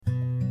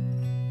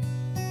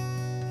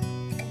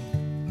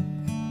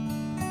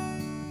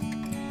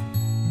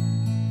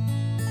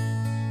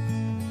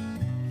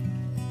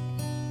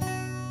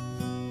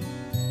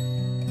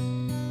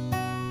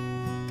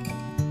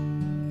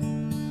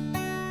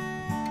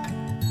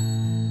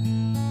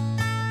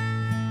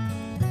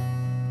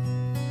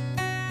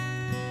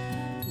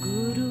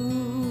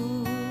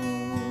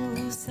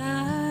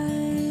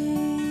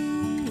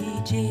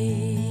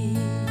Jai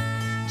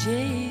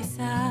Jai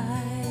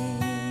Sai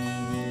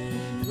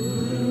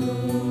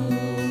Guru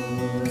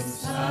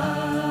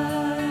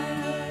Sai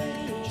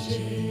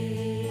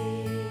Jai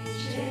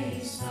Jai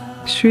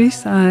Sai. Sri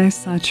Sai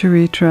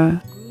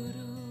Satcharitra,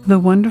 The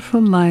Wonderful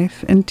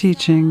Life and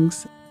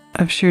Teachings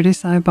of Shirdi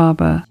Sai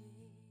Baba,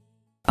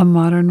 a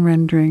modern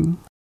rendering.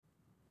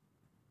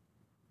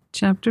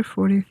 Chapter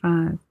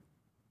 45,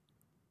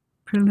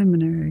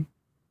 Preliminary.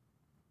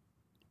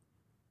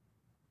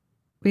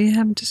 We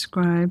have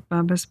described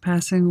Baba's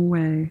passing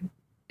away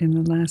in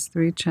the last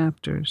 3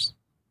 chapters.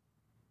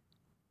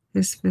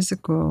 His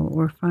physical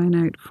or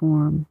finite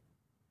form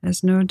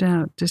has no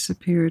doubt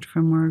disappeared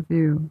from our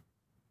view,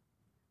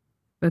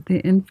 but the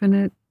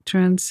infinite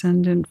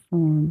transcendent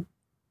form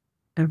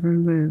ever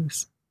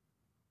lives.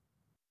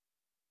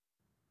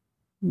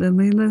 The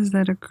Leelas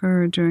that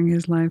occurred during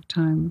his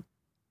lifetime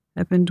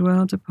have been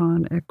dwelt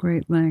upon at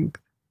great length.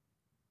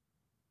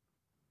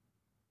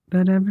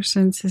 But ever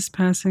since his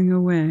passing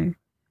away,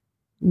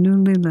 new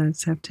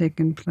Leelas have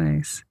taken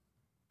place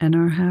and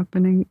are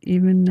happening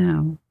even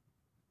now.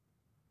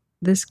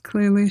 This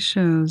clearly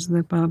shows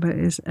that Baba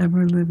is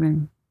ever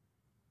living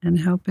and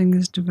helping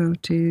his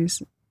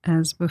devotees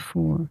as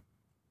before.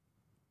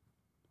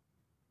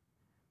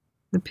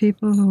 The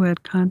people who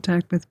had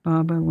contact with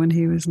Baba when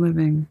he was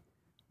living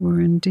were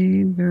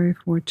indeed very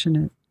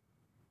fortunate.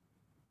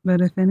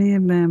 But if any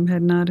of them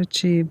had not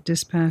achieved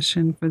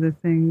dispassion for the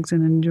things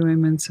and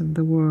enjoyments of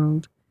the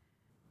world,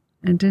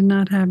 and did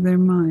not have their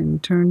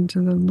mind turned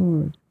to the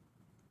Lord,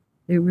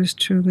 it was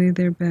truly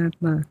their bad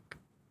luck.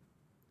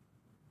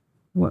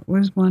 What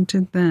was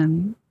wanted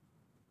then,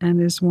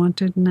 and is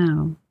wanted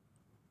now,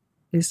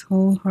 is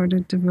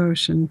wholehearted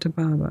devotion to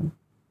Baba.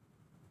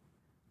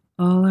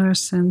 All our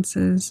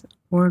senses,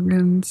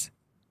 organs,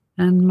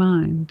 and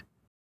mind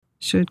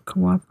should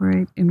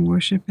cooperate in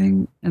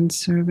worshiping and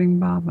serving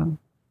Baba.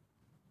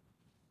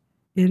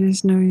 It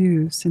is no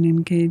use in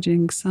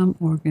engaging some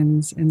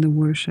organs in the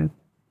worship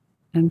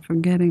and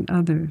forgetting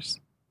others.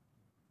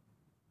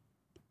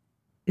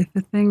 If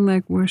a thing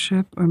like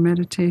worship or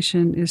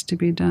meditation is to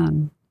be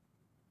done,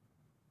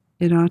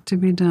 it ought to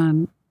be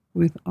done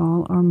with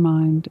all our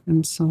mind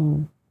and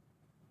soul.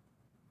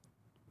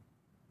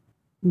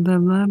 The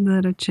love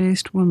that a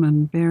chaste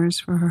woman bears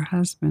for her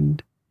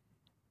husband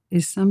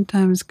is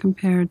sometimes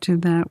compared to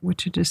that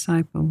which a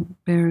disciple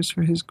bears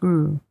for his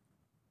guru.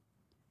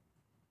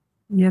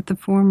 Yet the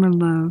former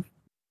love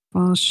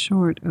falls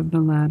short of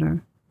the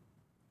latter,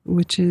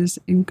 which is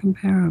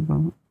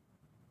incomparable.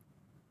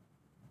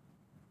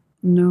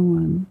 No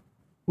one,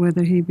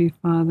 whether he be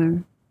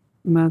father,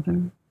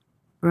 mother,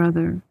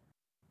 brother,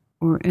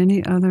 or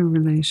any other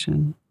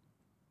relation,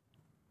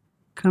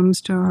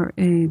 comes to our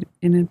aid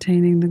in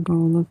attaining the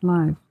goal of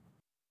life,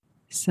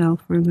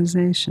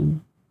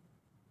 self-realization.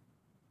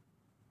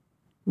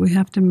 We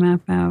have to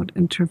map out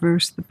and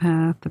traverse the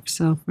path of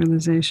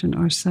self-realization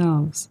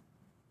ourselves.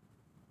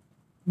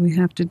 We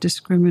have to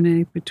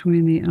discriminate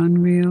between the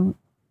unreal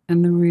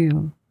and the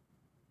real,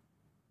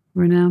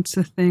 renounce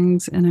the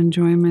things and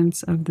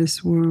enjoyments of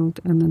this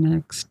world and the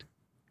next,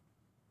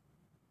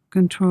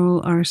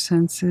 control our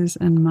senses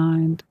and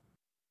mind,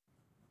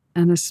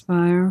 and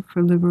aspire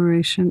for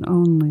liberation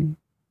only.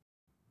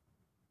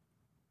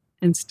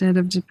 Instead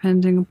of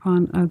depending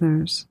upon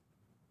others,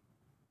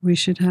 we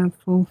should have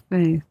full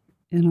faith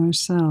in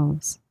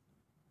ourselves.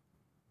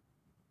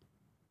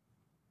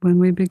 When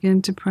we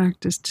begin to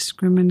practice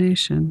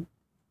discrimination,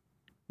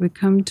 we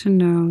come to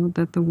know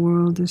that the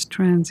world is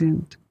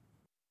transient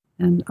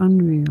and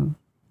unreal,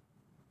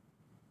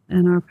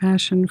 and our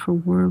passion for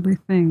worldly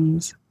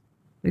things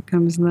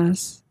becomes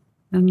less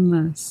and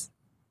less,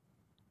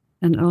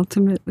 and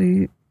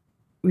ultimately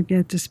we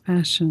get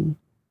dispassion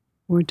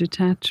or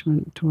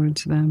detachment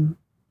towards them.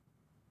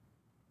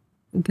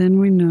 Then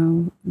we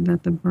know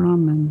that the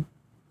Brahman,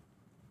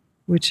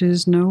 which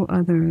is no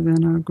other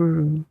than our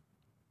Guru,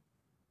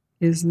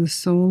 is the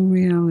sole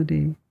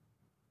reality,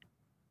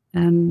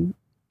 and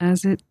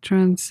as it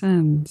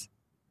transcends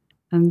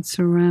and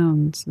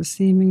surrounds the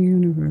seeming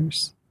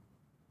universe,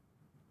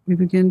 we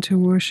begin to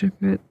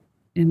worship it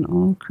in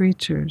all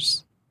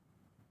creatures.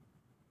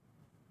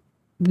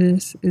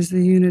 This is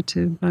the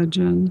unitive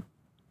bhajan,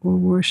 or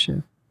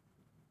worship.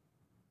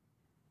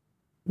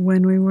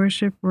 When we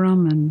worship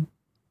Brahman,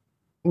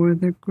 or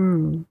the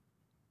Guru,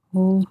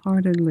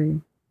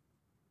 wholeheartedly,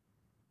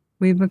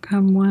 we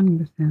become one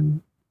with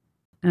him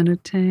and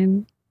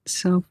attain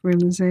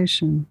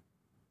self-realization.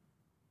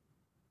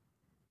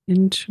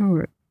 In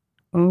short,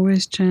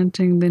 always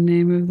chanting the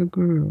name of the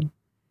Guru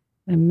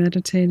and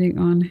meditating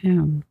on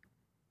him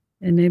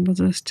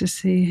enables us to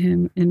see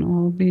him in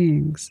all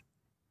beings,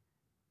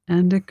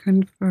 and it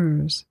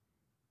confers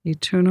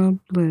eternal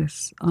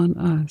bliss on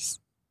us.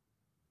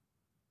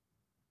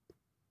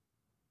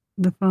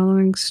 The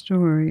following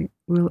story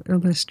will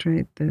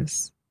illustrate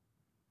this.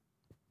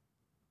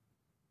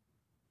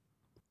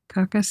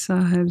 Kaka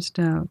Sahib's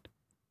doubt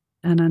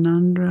and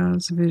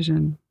Anandrao's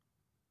vision.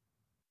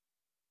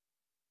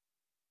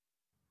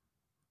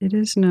 It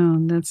is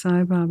known that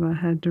Sai Baba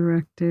had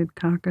directed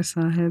Kaka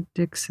Sahib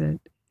Dixit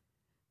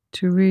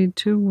to read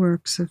 2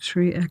 works of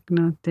Sri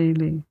Eknath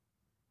daily,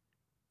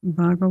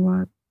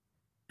 Bhagavat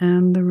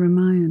and the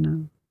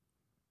Ramayana.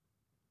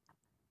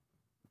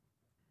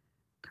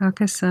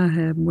 Kaka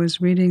Sahib was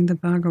reading the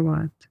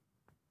Bhagavat.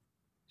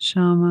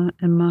 Shama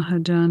and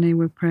Mahajani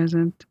were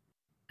present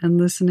and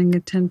listening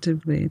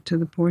attentively to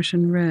the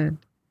portion read,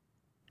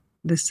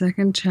 the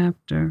 2nd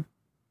chapter,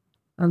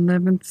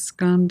 11th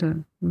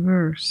skanda,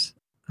 verse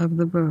of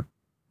the book.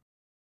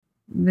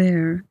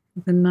 There,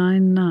 the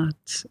 9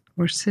 knots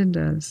or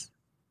siddhas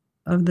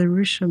of the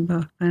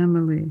Rishabha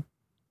family,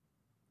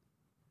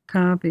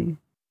 Kavi,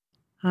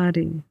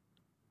 Hari,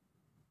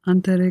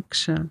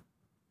 Antariksha,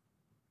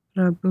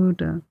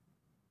 Prabuddha,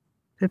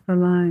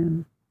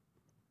 Pipalayan,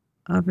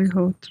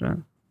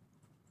 Avihotra,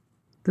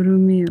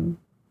 Drumil,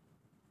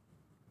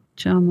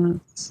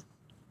 Chamas,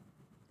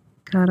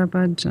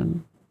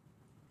 Karabhajan,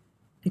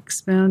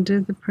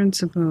 expounded the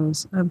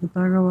principles of the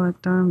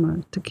Bhagavad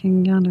Dharma to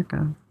King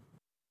Janaka.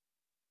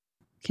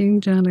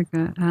 King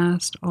Janaka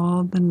asked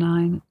all the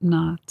 9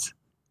 knots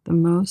the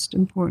most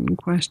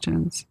important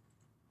questions,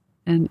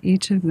 and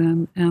each of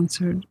them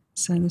answered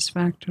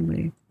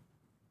satisfactorily.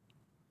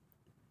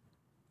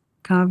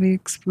 Kavi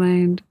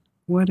explained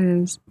what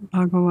is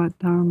Bhagavad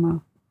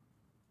Dharma.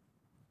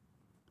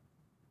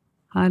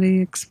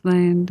 Hari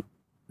explained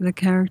the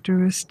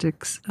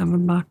characteristics of a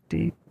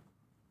bhakti.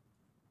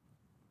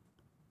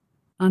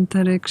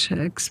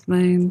 Antariksha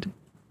explained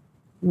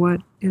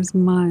what is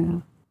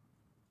Maya.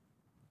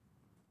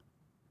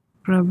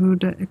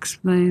 Prabuddha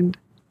explained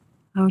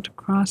how to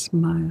cross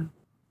Maya.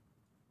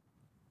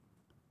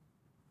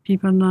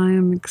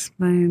 Pipalayam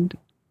explained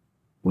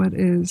what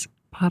is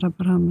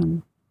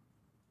Parabrahman.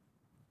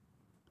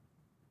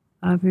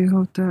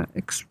 Avihotra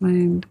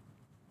explained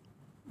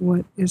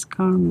what is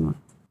karma.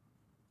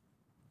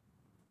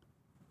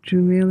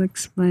 Drumil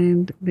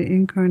explained the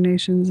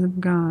incarnations of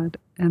God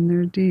and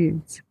their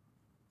deeds.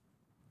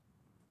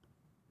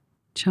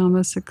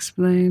 Chamas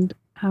explained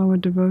how a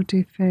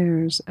devotee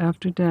fares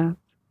after death.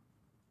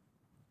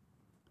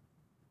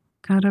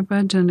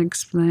 Karabhajan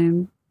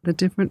explained the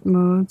different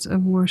modes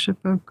of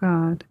worship of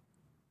God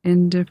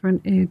in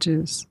different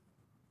ages.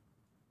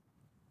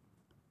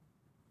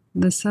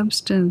 The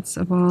substance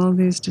of all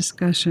these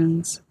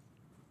discussions,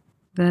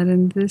 that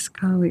in this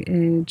Kali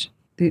age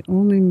the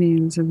only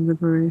means of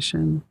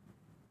liberation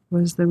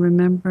was the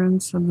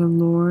remembrance of the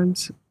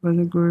Lord's or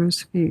the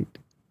Guru's feet.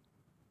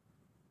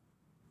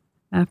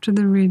 After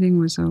the reading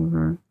was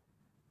over,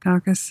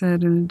 Kaka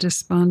said in a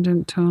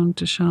despondent tone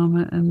to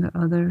Shama and the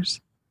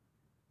others,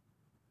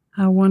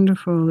 "How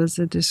wonderful is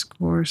the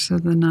discourse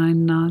of the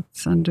 9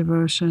 knots on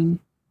devotion,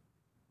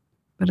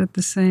 but at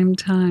the same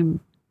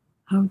time,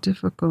 how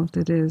difficult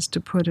it is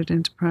to put it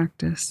into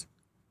practice.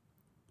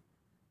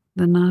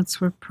 The knots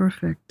were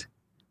perfect,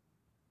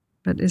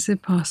 but is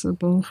it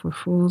possible for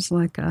fools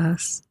like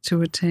us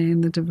to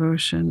attain the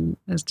devotion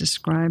as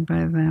described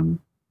by them?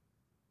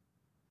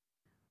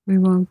 We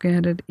won't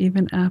get it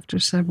even after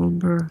several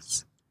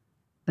births.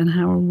 Then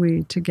how are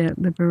we to get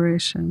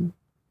liberation?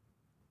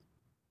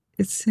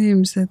 It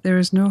seems that there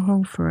is no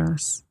hope for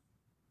us."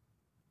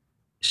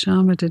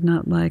 Shama did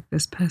not like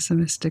this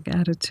pessimistic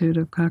attitude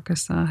of Kaka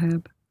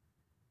Sahib.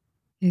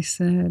 He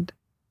said,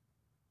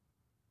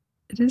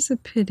 "It is a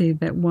pity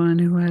that one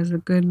who has the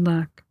good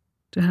luck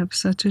to have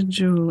such a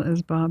jewel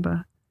as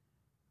Baba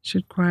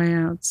should cry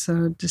out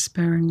so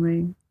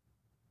despairingly.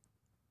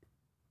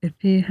 If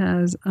he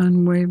has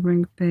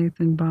unwavering faith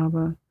in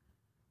Baba,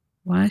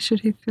 why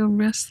should he feel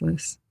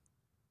restless?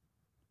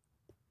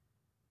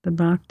 The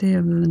bhakti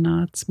of the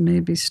knots may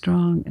be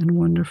strong and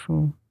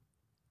wonderful,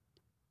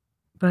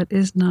 but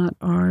is not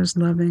ours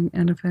loving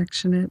and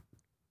affectionate?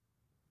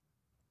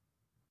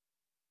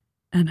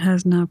 And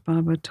has not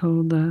Baba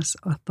told us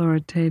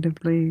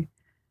authoritatively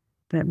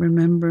that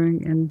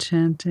remembering and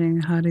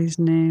chanting Hari's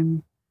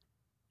name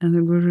and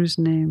the Guru's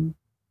name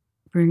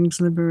brings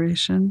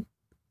liberation?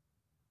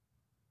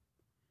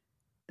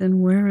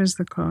 Then where is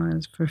the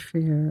cause for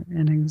fear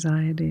and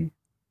anxiety?"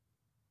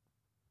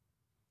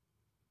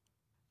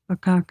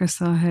 But Kaka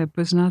Sahib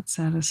was not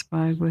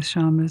satisfied with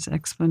Shama's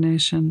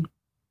explanation.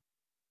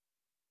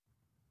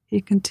 He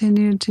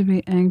continued to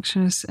be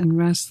anxious and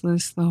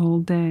restless the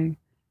whole day,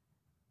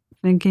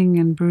 thinking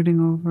and brooding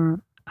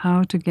over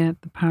how to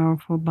get the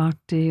powerful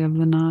bhakti of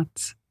the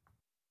knots.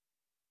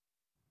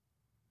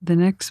 The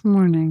next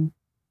morning,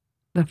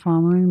 the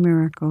following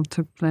miracle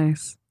took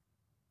place.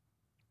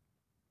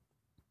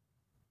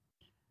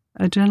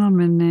 A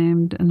gentleman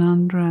named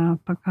Anandrao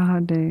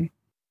Pakade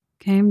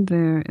came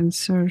there in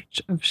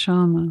search of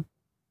Shama.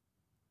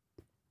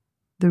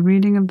 The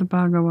reading of the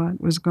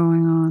Bhagavat was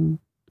going on.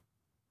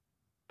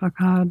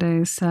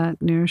 Pakade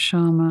sat near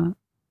Shama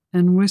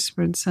and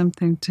whispered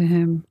something to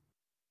him.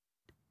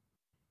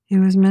 He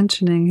was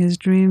mentioning his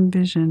dream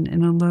vision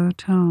in a low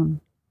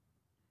tone.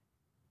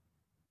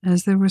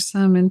 As there was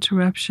some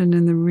interruption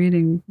in the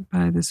reading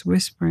by this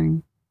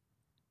whispering,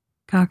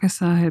 Kaka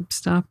Sahib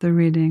stopped the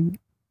reading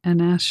and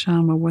asked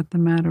Shama what the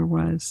matter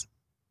was.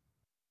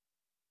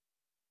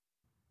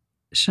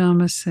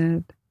 Shama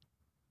said,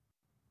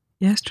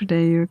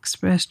 "Yesterday you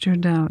expressed your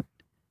doubt.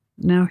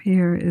 Now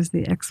here is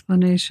the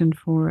explanation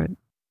for it.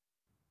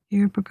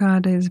 Hear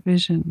Bagade's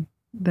vision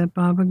that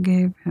Baba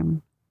gave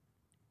him,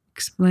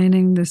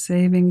 explaining the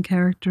saving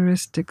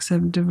characteristics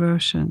of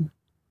devotion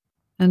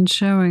and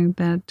showing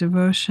that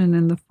devotion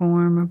in the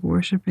form of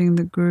worshipping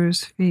the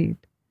Guru's feet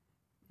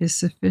is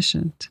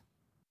sufficient."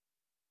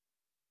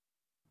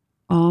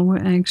 All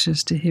were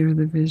anxious to hear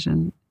the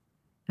vision,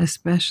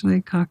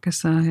 especially Kaka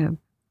Sahib.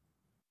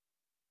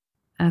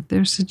 At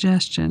their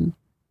suggestion,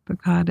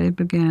 Bagade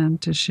began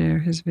to share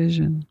his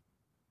vision.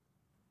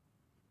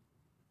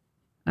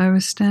 "I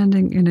was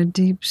standing in a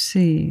deep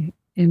sea,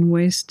 in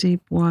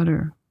waist-deep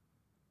water.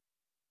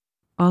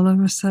 All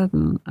of a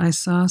sudden, I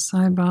saw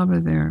Sai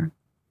Baba there.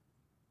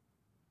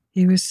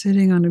 He was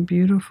sitting on a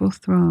beautiful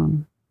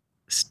throne,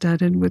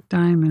 studded with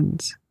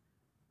diamonds,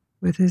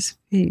 with his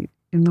feet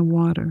in the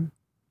water.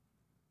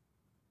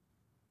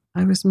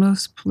 I was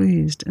most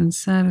pleased and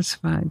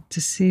satisfied to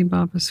see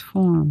Baba's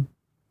form.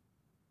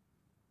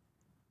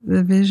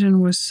 The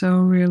vision was so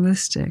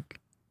realistic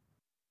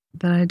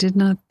that I did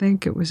not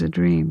think it was a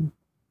dream.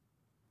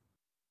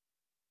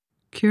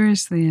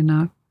 Curiously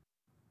enough,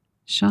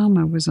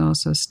 Shama was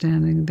also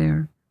standing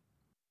there.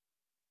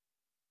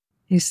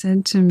 He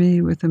said to me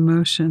with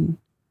emotion,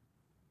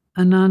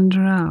 'Anand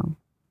Rao,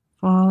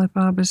 fall at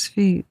Baba's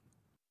feet.'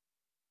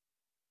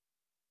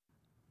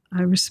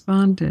 I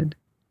responded,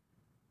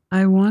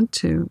 'I want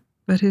to,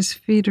 but his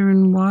feet are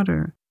in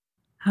water.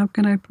 How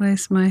can I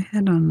place my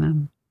head on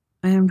them?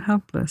 I am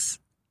helpless.'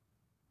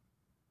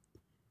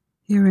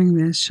 Hearing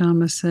this,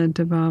 Shama said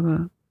to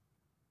Baba,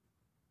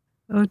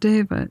 'O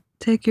Deva,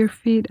 take your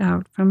feet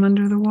out from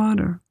under the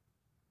water.'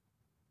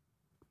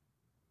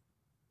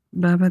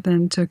 Baba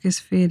then took his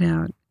feet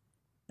out,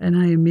 and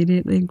I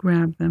immediately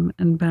grabbed them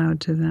and bowed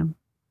to them.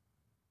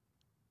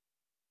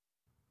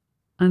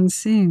 On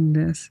seeing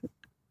this,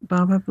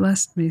 Baba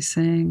blessed me,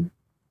 saying,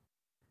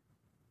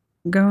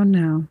 'Go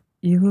now,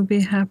 you will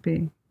be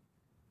happy.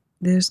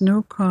 There's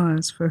no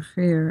cause for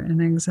fear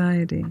and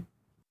anxiety.'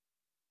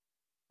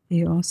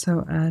 He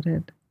also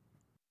added,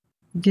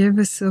 'Give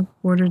a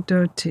silk-bordered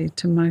dhoti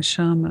to my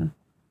Shama.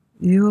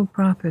 You will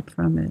profit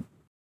from it.'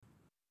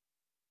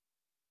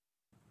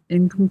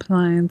 In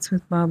compliance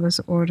with Baba's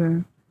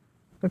order,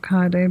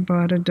 Bagade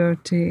brought a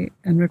dhoti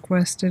and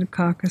requested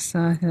Kaka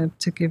Sahib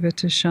to give it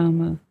to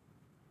Shama.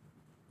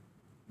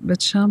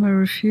 But Shama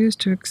refused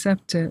to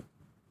accept it,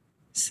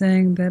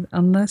 saying that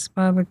unless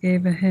Baba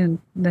gave a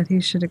hint that he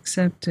should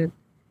accept it,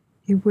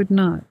 he would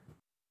not.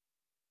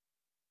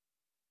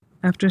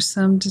 After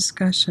some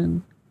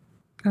discussion,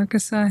 Kaka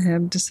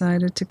Sahib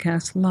decided to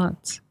cast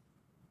lots.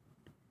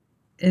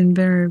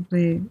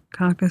 Invariably,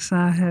 Kaka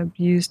Sahib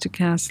used to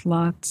cast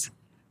lots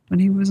when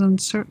he was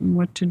uncertain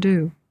what to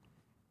do,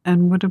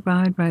 and would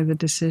abide by the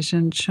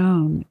decision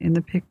shown in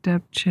the picked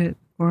up chit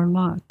or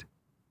lot.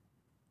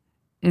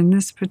 In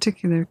this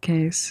particular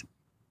case,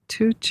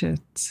 2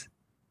 chits,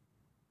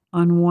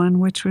 on one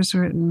which was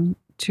written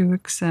to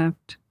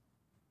accept,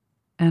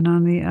 and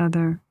on the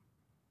other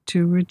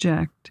to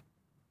reject,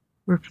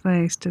 were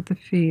placed at the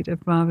feet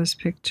of Baba's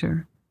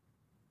picture,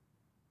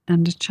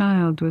 and a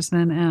child was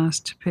then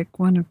asked to pick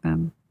one of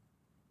them.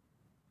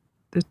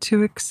 The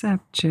to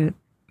accept chit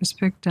was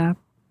picked up,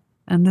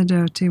 and the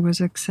dhoti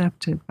was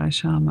accepted by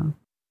Shama.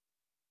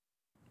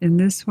 In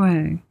this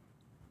way,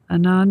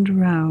 Anand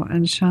Rao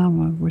and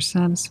Shama were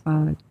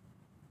satisfied,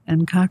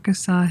 and Kaka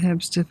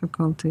Sahib's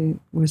difficulty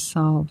was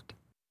solved.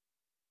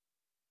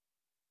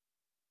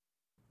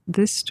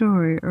 This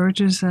story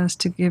urges us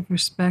to give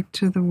respect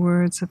to the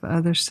words of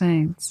other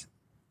saints,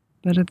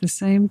 but at the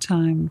same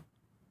time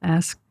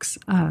asks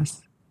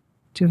us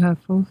to have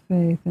full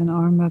faith in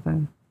our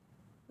mother,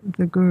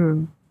 the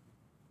Guru,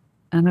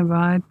 and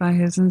abide by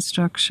his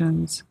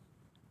instructions,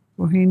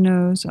 for he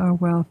knows our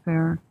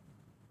welfare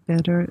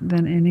better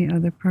than any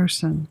other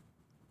person.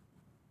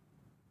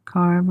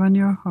 Carve on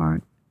your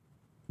heart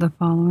the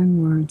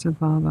following words of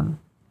Baba.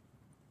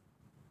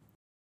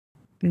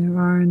 There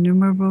are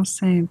innumerable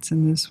saints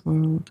in this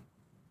world,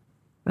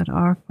 but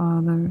our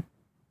Father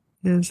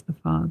is the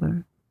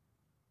Father.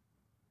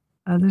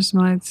 Others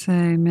might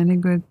say many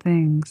good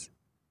things,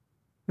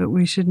 but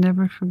we should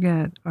never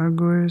forget our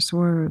Guru's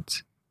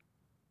words.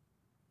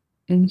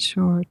 In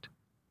short,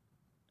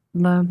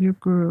 love your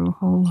Guru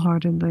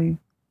wholeheartedly,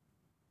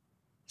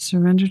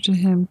 surrender to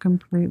him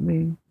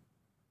completely,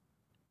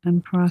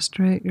 and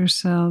prostrate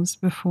yourselves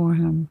before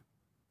him,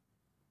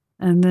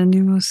 and then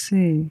you will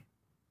see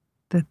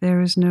that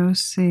there is no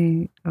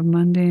sea of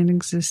mundane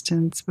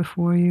existence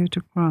before you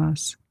to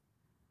cross,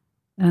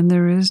 and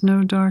there is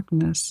no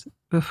darkness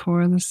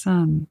before the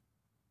sun.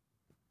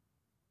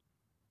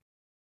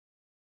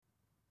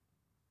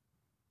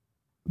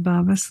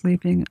 Baba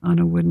sleeping on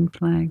a wooden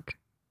plank.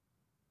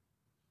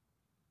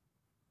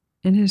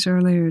 In his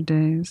earlier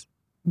days,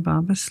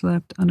 Baba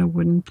slept on a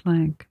wooden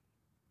plank,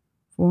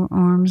 4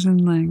 arms in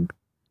length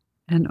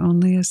and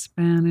only a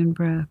span in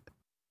breadth,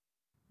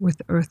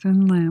 with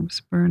earthen lamps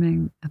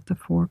burning at the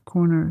 4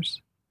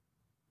 corners.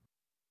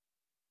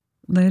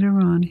 Later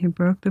on, he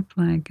broke the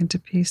plank into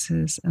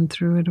pieces and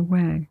threw it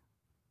away.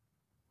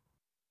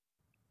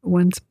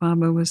 Once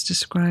Baba was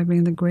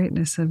describing the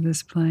greatness of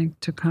this plank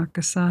to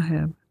Kaka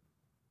Sahib.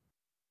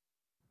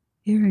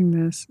 Hearing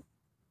this,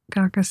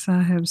 Kaka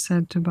Sahib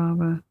said to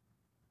Baba,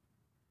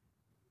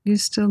 "You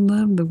still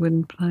love the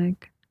wooden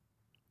plank.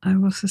 I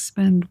will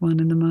suspend one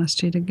in the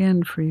masjid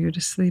again for you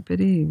to sleep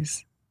at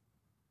ease."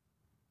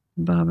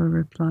 Baba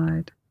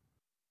replied,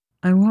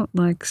 "I won't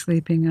like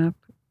sleeping up,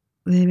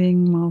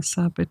 leaving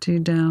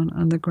Malsapati down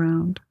on the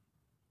ground."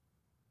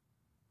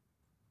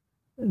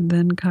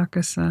 Then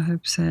Kaka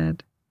Sahib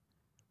said,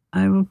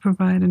 "I will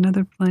provide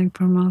another plank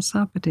for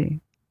Malsapati."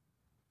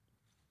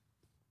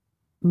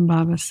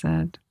 Baba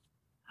said,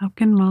 "How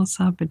can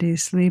Malsapati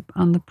sleep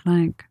on the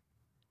plank?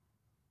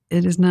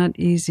 It is not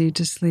easy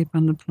to sleep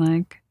on the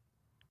plank.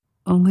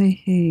 Only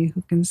he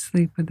who can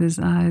sleep with his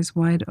eyes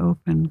wide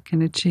open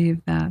can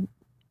achieve that.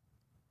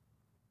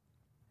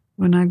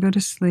 When I go to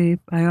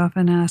sleep, I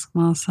often ask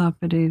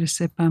Malsapati to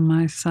sit by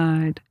my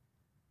side,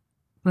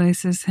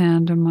 place his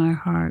hand on my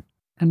heart,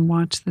 and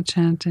watch the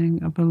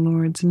chanting of the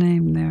Lord's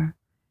name there.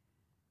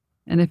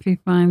 And if he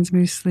finds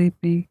me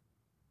sleepy,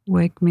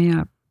 wake me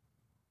up.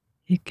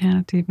 He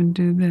can't even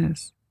do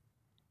this.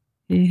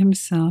 He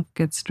himself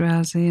gets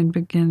drowsy and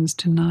begins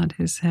to nod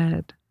his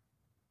head.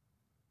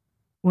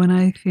 When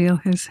I feel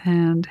his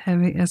hand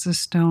heavy as a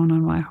stone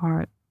on my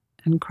heart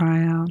and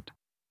cry out,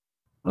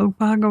 'O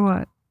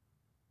Bhagavat,'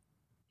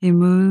 he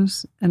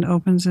moves and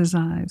opens his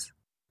eyes.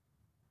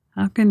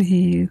 How can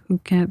he who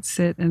can't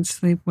sit and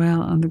sleep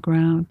well on the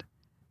ground,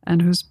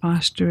 and whose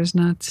posture is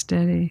not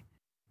steady,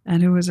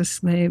 and who is a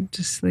slave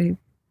to sleep,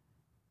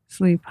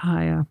 sleep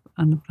high up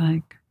on the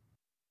plank?"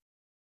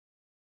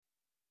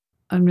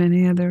 On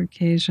many other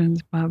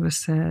occasions, Baba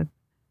said,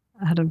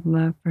 out of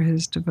love for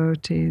his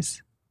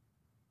devotees,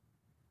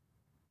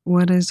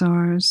 "What is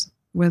ours,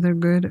 whether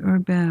good or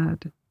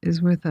bad,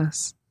 is with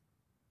us,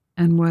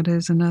 and what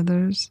is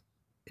another's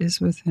is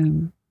with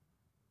him."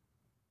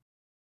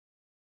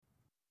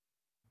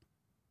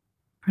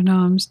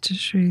 Pranams to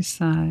Sri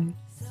Sai.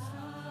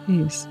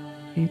 Peace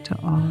be to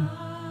all.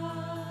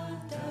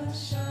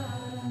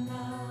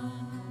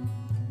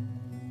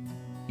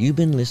 You've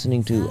been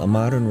listening to a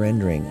modern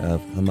rendering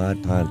of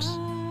Hamad Pant's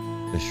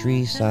The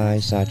Sri Sai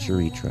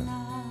Satcharitra,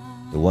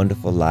 The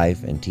Wonderful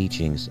Life and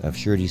Teachings of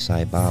Shirdi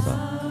Sai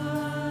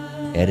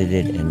Baba,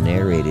 edited and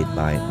narrated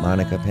by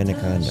Monica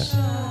Penacanda.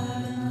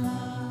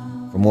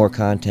 For more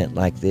content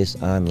like this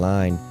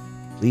online,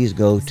 please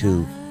go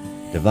to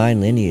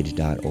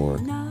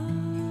divinelineage.org,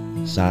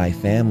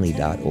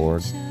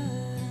 SaiFamily.org,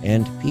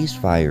 and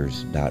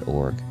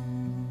peacefires.org.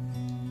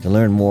 To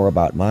learn more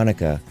about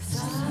Monica,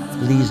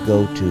 please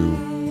go to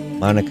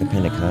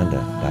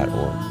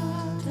monicapenacanda.org.